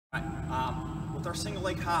With our single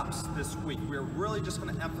leg hops this week, we're really just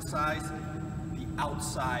going to emphasize the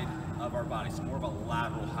outside of our body. So more of a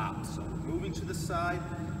lateral hop. So we're moving to the side,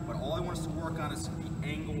 but all I want us to work on is the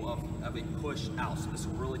angle of a push out. So this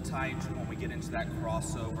will really tie into when we get into that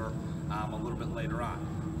crossover a little bit later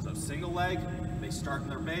on. So single leg, they start in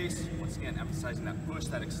their base. Once again, emphasizing that push,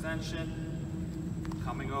 that extension.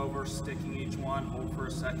 Coming over, sticking each one, hold for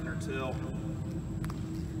a second or two.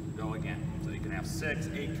 Go again. So you can have 6,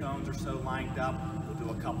 8 cones or so lined up. We'll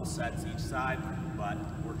do a couple sets each side, but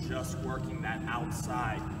we're just working that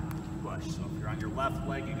outside push. So if you're on your left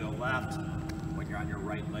leg, you go left. When you're on your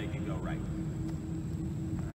right leg, you go right.